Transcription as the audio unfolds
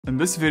In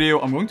this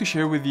video, I'm going to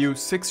share with you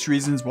 6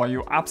 reasons why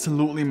you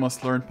absolutely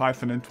must learn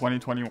Python in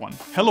 2021.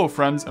 Hello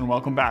friends and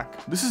welcome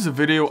back. This is a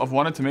video I've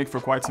wanted to make for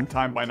quite some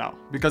time by now,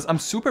 because I'm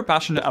super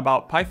passionate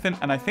about Python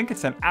and I think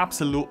it's an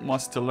absolute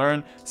must to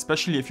learn,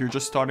 especially if you're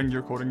just starting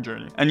your coding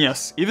journey. And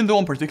yes, even though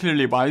I'm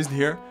particularly biased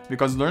here,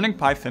 because learning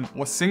Python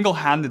was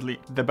single-handedly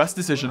the best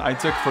decision I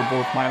took for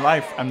both my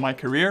life and my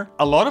career,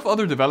 a lot of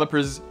other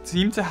developers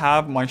seem to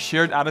have my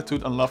shared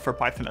attitude and love for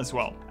Python as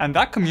well. And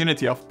that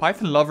community of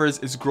Python lovers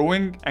is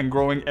growing and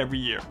growing every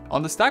year.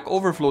 On the Stack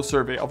Overflow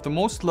survey of the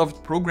most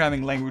loved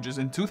programming languages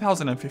in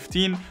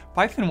 2015,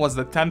 Python was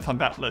the 10th on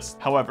that list.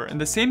 However, in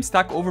the same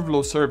Stack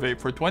Overflow survey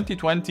for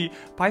 2020,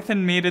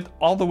 Python made it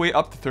all the way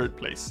up to 3rd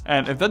place.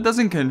 And if that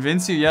doesn't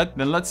convince you yet,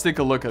 then let's take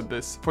a look at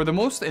this. For the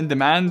most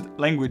in-demand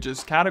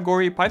languages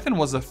category, Python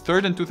was the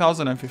 3rd in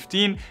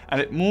 2015, and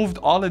it moved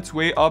all its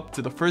way up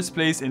to the 1st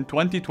place in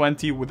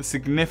 2020 with a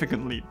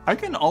significant lead. I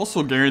can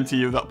also guarantee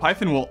you that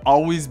Python will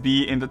always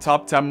be in the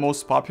top 10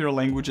 most popular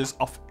languages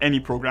of any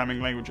programming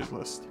languages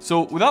list.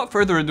 So without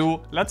further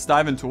ado, let's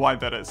dive into why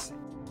that is.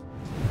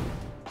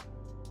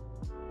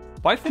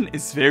 Python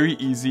is very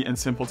easy and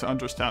simple to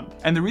understand.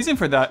 And the reason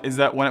for that is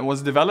that when it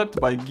was developed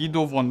by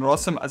Guido von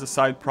Rossum as a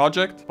side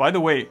project, by the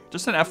way,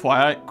 just an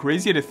FYI,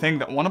 crazy to think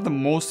that one of the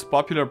most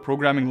popular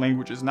programming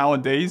languages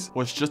nowadays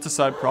was just a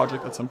side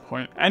project at some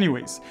point.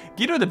 Anyways,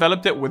 Guido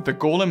developed it with the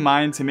goal in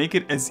mind to make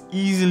it as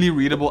easily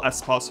readable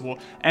as possible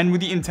and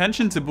with the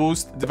intention to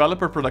boost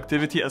developer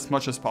productivity as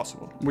much as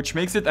possible, which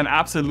makes it an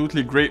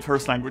absolutely great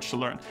first language to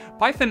learn.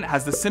 Python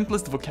has the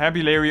simplest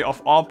vocabulary of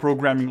all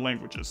programming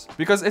languages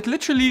because it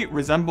literally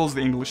resembles the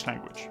English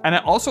language. And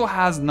it also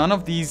has none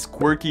of these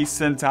quirky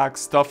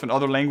syntax stuff in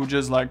other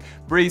languages like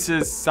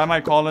braces,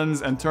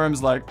 semicolons, and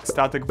terms like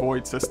static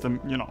void system,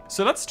 you know.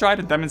 So let's try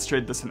to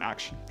demonstrate this in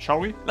action,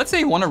 shall we? Let's say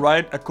you want to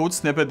write a code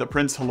snippet that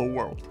prints hello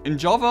world. In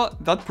Java,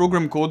 that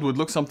program code would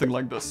look something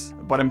like this,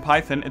 but in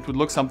Python, it would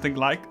look something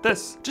like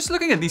this. Just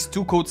looking at these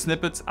 2 code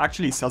snippets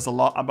actually says a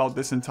lot about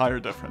this entire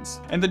difference.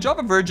 In the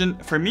Java version,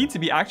 for me to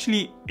be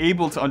actually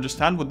able to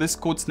understand what this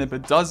code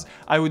snippet does,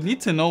 I would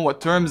need to know what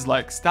terms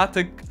like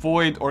static,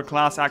 void, or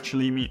class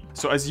actually mean.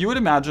 So as you would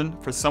imagine,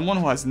 for someone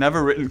who has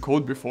never written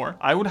code before,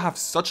 I would have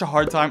such a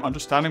hard time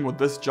understanding what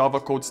this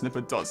Java code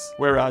snippet does.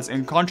 Whereas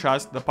in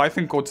contrast, the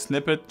Python code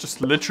snippet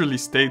just literally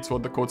states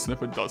what the code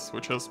snippet does,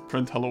 which is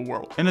print hello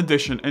world. In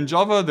addition, in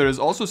Java, there is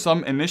also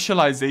some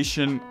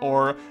initialization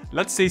or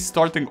let's say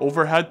starting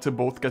overhead to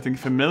both getting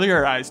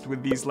familiarized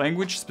with these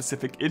language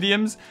specific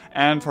idioms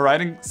and for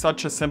writing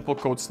such a simple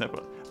code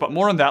snippet. But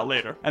more on that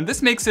later. And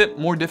this makes it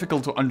more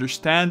difficult to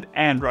understand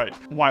and write.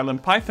 While in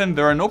Python,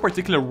 there are no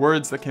particular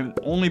words that can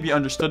only be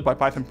understood by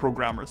Python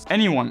programmers.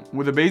 Anyone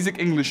with a basic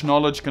English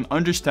knowledge can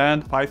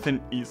understand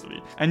Python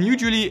easily. And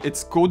usually,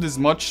 its code is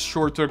much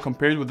shorter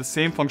compared with the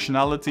same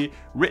functionality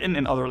written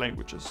in other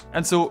languages.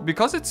 And so,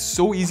 because it's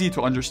so easy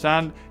to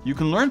understand, you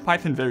can learn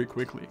Python very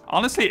quickly.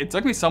 Honestly, it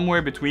took me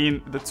somewhere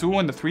between the 2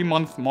 and the 3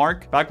 month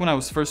mark back when I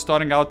was first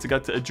starting out to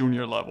get to a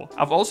junior level.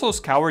 I've also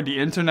scoured the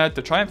internet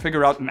to try and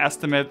figure out an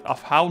estimate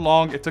of how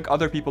long it took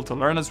other people to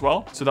learn as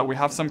well, so that we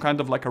have some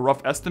kind of like a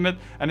rough estimate,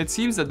 and it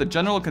seems that the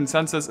general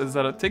consensus is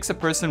that it takes a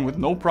person with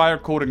no prior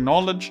coding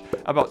knowledge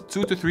about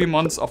 2 to 3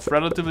 months of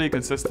relatively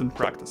consistent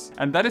practice.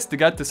 And that is to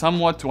get to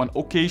somewhat to an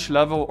okayish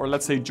level, or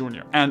let's say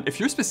junior. And if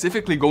you're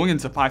specifically going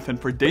into Python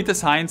for data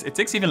science, it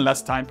takes even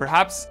less time,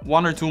 perhaps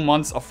 1 or 2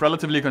 months of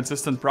relatively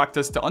consistent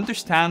practice to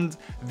understand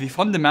the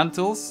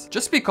fundamentals,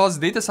 just because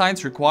data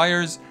science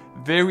requires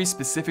very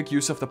specific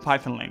use of the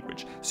Python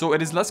language, so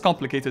it is less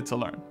complicated to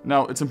learn.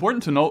 Now, it's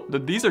important to note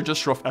that these are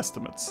just rough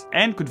estimates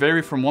and could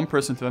vary from one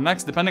person to the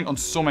next depending on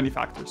so many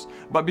factors.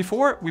 But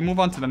before we move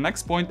on to the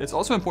next point, it's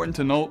also important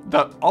to note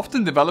that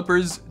often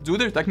developers do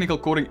their technical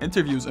coding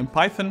interviews in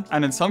Python,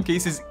 and in some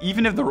cases,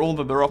 even if the role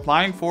that they're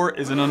applying for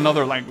is in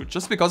another language,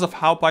 just because of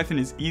how Python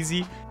is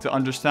easy to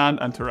understand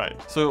and to write.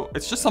 So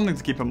it's just something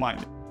to keep in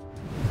mind.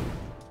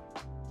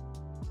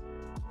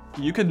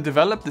 You can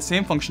develop the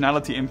same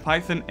functionality in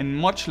Python in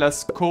much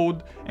less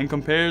code and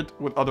compared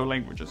with other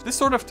languages. This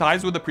sort of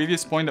ties with the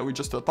previous point that we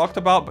just talked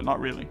about, but not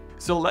really.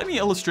 So let me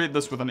illustrate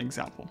this with an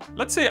example.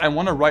 Let's say I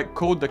want to write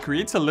code that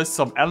creates a list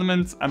of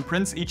elements and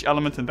prints each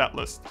element in that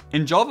list.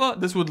 In Java,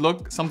 this would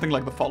look something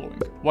like the following.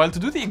 While to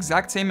do the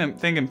exact same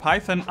thing in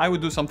Python, I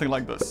would do something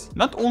like this.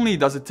 Not only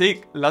does it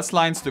take less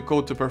lines to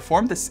code to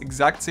perform this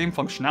exact same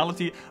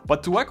functionality,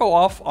 but to echo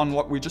off on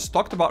what we just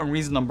talked about in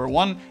reason number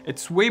 1,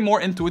 it's way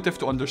more intuitive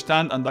to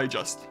understand and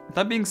digest.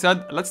 That being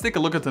said, let's take a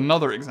look at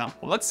another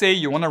example. Let's say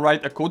you want to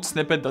write a code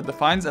snippet that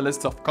defines a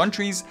list of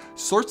countries,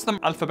 sorts them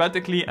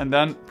alphabetically, and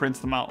then prints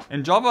them out.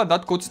 In Java,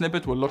 that code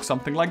snippet will look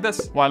something like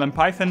this, while in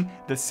Python,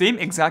 the same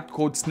exact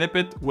code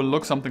snippet will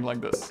look something like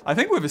this. I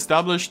think we've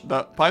established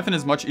that Python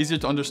is much easier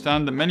to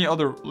understand than many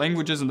other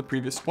languages in the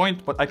previous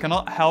point, but I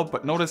cannot help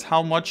but notice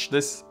how much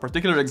this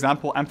particular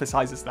example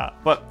emphasizes that.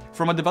 But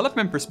from a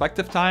development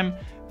perspective time,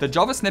 The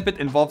Java snippet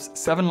involves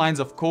 7 lines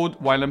of code,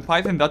 while in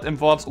Python that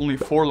involves only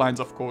 4 lines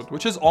of code,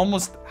 which is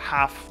almost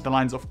half the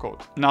lines of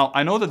code. Now,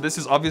 I know that this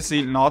is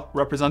obviously not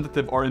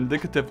representative or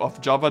indicative of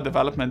Java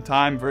development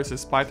time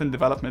versus Python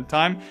development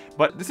time,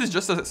 but this is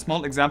just a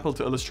small example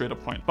to illustrate a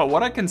point. But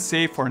what I can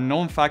say for a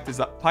known fact is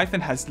that Python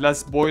has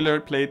less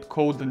boilerplate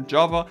code than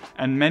Java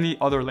and many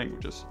other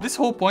languages. This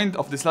whole point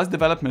of this less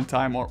development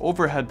time or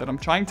overhead that I'm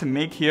trying to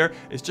make here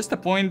is just a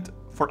point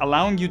for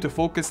allowing you to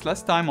focus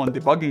less time on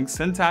debugging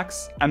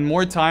syntax and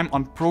more time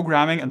on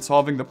programming and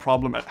solving the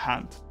problem at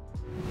hand.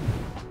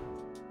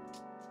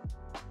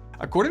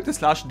 According to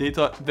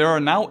 /data, there are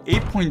now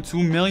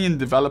 8.2 million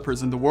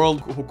developers in the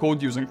world who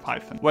code using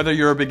Python. Whether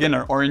you're a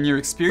beginner or a near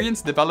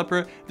experienced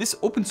developer, this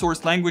open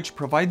source language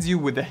provides you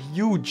with a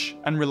huge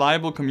and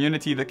reliable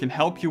community that can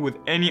help you with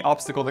any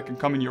obstacle that can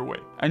come in your way.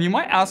 And you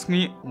might ask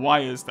me, why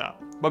is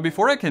that? But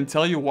before I can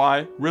tell you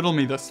why, riddle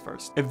me this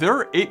first. If there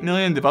are 8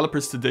 million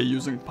developers today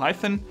using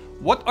Python,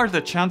 what are the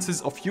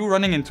chances of you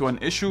running into an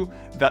issue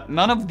that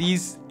none of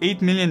these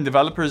 8 million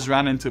developers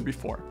ran into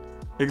before?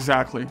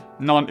 Exactly,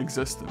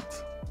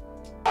 non-existent.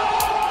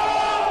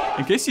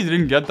 In case you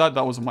didn't get that,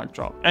 that was a mic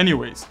drop.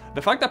 Anyways,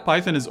 the fact that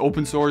Python is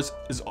open source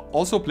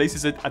also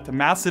places it at a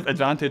massive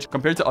advantage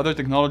compared to other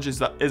technologies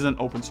that isn't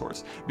open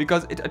source,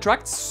 because it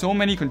attracts so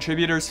many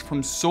contributors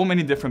from so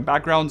many different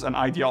backgrounds and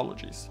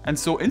ideologies. And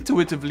so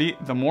intuitively,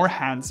 the more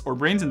hands, or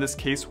brains in this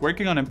case,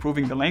 working on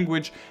improving the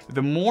language,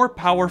 the more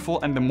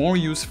powerful and the more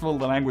useful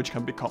the language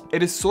can become.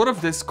 It is sort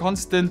of this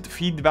constant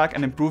feedback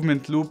and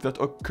improvement loop that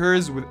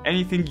occurs with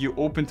anything you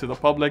open to the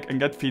public and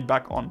get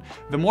feedback on.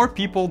 The more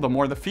people, the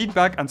more the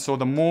feedback, and so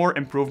the more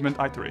improvement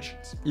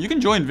iterations. You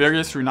can join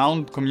various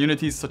renowned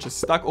communities such as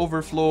Stack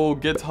Overflow,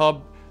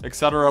 GitHub,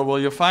 etc., where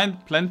you'll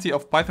find plenty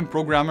of Python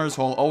programmers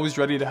who are always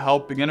ready to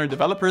help beginner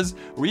developers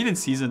or even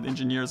seasoned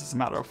engineers, as a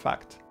matter of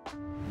fact.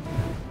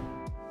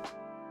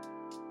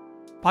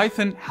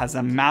 Python has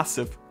a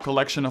massive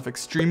collection of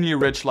extremely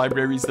rich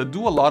libraries that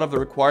do a lot of the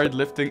required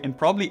lifting in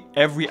probably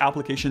every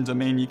application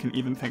domain you can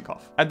even think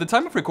of. At the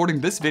time of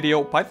recording this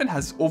video, Python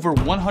has over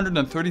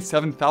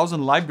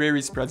 137,000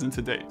 libraries present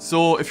today.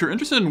 So if you're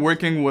interested in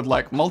working with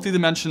like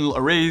multi-dimensional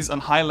arrays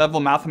and high-level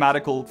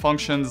mathematical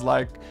functions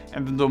like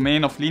in the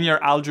domain of linear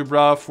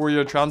algebra,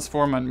 Fourier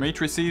transform, and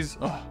matrices,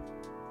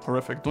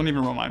 horrific, don't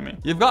even remind me.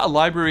 You've got a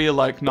library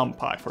like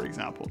NumPy, for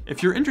example.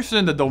 If you're interested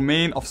in the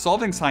domain of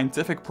solving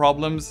scientific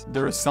problems,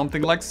 there is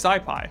something like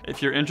SciPy. If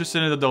you're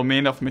interested in the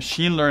domain of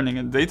machine learning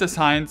and data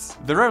science,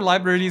 there are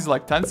libraries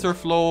like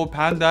TensorFlow,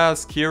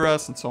 Pandas,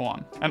 Keras, and so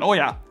on. And oh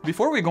yeah,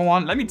 before we go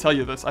on, let me tell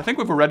you this. I think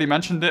we've already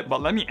mentioned it,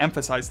 but let me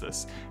emphasize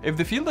this. If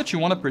the field that you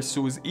want to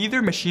pursue is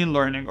either machine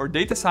learning or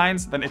data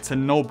science, then it's a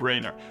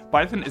no-brainer.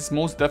 Python is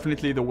most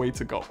definitely the way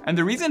to go. And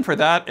the reason for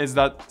that is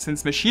that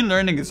since machine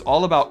learning is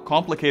all about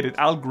complicated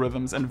algorithms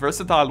and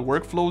versatile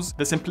workflows,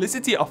 the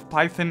simplicity of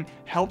Python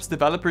helps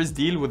developers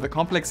deal with the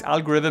complex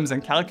algorithms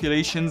and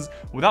calculations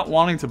without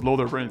wanting to blow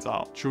their brains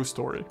out. True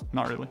story.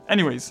 Not really.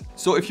 Anyways,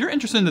 so if you're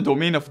interested in the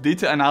domain of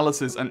data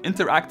analysis and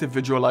interactive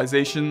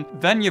visualization,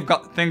 then you've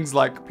got things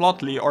like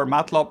Plotly or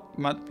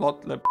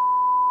Matplotlib.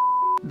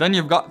 Then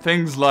you've got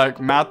things like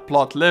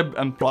Matplotlib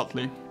and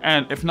Plotly.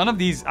 And if none of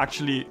these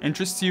actually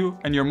interests you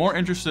and you're more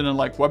interested in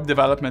like web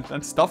development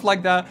and stuff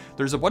like that,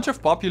 there's a bunch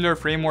of popular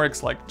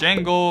frameworks like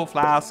Django,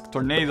 Flask,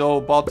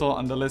 Tornado, Bottle,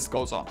 and the list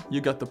goes on.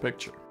 You get the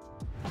picture.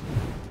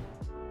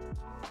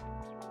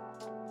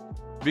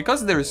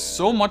 Because there is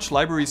so much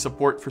library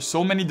support for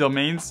so many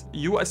domains,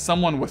 you as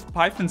someone with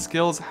Python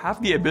skills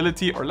have the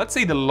ability, or let's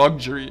say the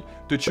luxury,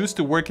 to choose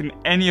to work in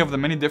any of the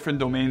many different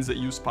domains that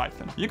use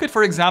Python. You could,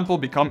 for example,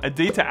 become a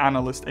data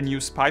analyst and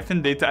use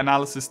Python data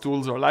analysis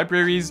tools or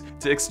libraries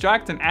to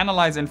extract and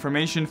analyze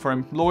information for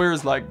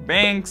employers like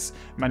banks,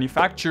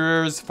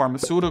 manufacturers,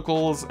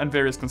 pharmaceuticals, and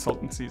various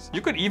consultancies.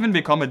 You could even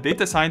become a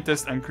data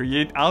scientist and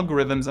create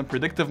algorithms and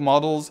predictive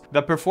models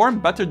that perform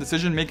better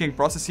decision-making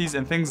processes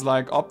in things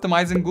like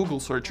optimizing Google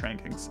search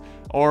rankings,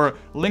 or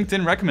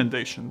LinkedIn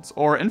recommendations,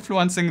 or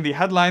influencing the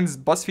headlines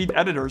BuzzFeed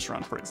editors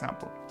run, for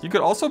example. You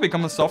could also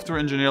become a software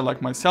engineer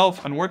like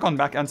myself and work on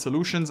back-end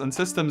solutions and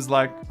systems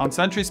like on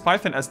Sentry's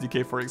Python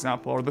SDK, for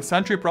example, or the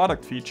Sentry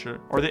product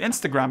feature, or the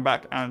Instagram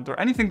back-end, or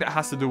anything that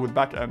has to do with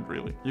back-end,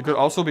 really. You could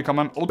also become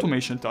an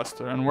automation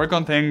tester and work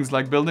on things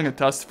like building a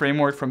test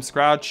framework from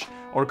scratch,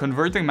 or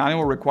converting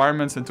manual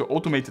requirements into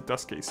automated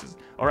test cases.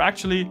 Or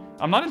actually,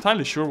 I'm not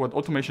entirely sure what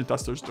automation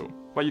testers do,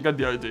 but you get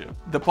the idea.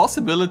 The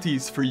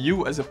possibilities for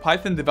you as a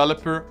Python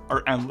developer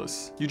are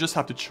endless. You just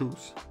have to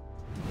choose.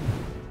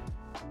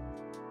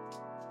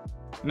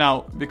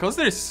 Now, because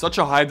there is such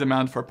a high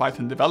demand for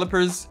Python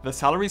developers, the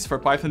salaries for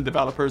Python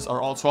developers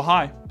are also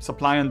high.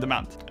 Supply and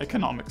demand,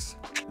 economics.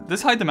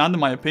 This high demand, in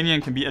my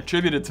opinion, can be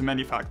attributed to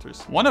many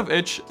factors. One of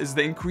which is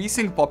the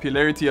increasing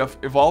popularity of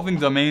evolving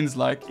domains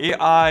like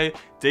AI,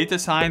 data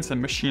science,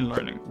 and machine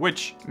learning,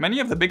 which many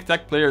of the big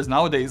tech players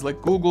nowadays like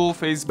Google,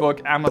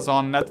 Facebook,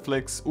 Amazon,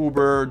 Netflix,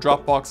 Uber,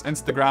 Dropbox,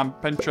 Instagram,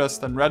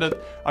 Pinterest, and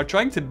Reddit are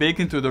trying to bake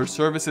into their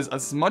services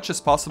as much as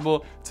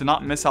possible to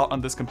not miss out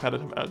on this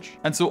competitive edge.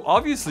 And so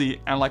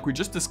obviously, and like we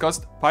just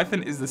discussed,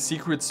 Python is the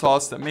secret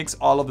sauce that makes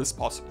all of this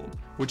possible,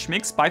 which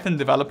makes Python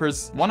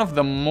developers one of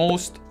the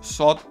most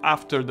sought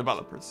after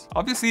developers.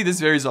 Obviously, this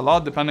varies a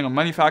lot depending on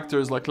many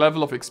factors like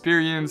level of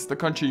experience, the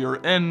country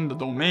you're in, the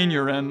domain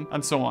you're in,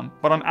 and so on.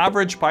 But on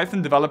average,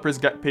 Python developers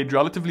get paid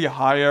relatively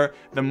higher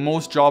than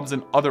most jobs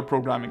in other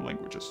programming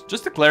languages.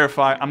 Just to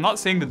clarify, I'm not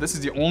saying that this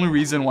is the only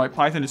reason why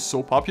Python is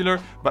so popular,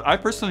 but I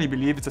personally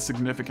believe it's a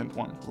significant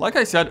one. Like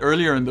I said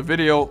earlier in the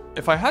video,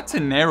 if I had to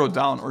narrow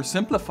down or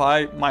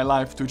simplify my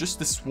life to just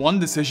this one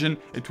decision,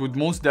 it would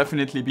most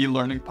definitely be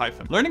learning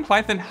Python. Learning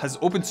Python has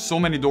opened so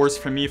many doors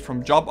for me,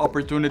 from job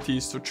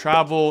opportunities to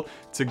travel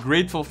to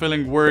great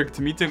fulfilling work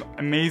to meeting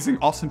amazing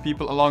awesome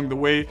people along the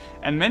way,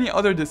 and many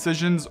other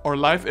decisions or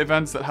life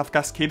events that have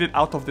cascaded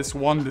out of this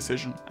one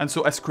decision. And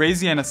so, as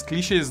crazy and as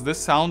cliche as this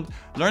sound,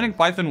 learning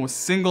Python was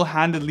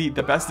single-handedly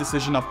the best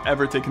decision I've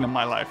ever taken in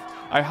my life.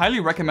 I highly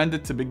recommend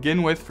it to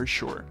begin with for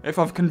sure. If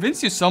I've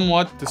convinced you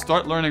somewhat to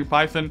start learning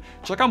Python,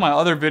 check out my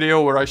other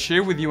video where I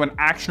share with you an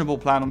actionable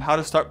plan on how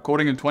to start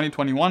coding in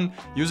 2021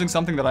 using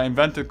something that I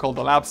invented called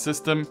the Lab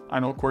System.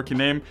 I know, quirky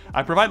name.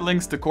 I provide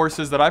links to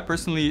courses that I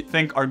personally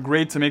think are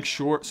great to make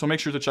sure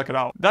to check it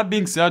out. That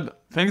being said,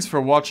 thanks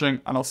for watching,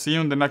 and I'll see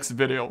you in the next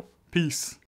video. Peace.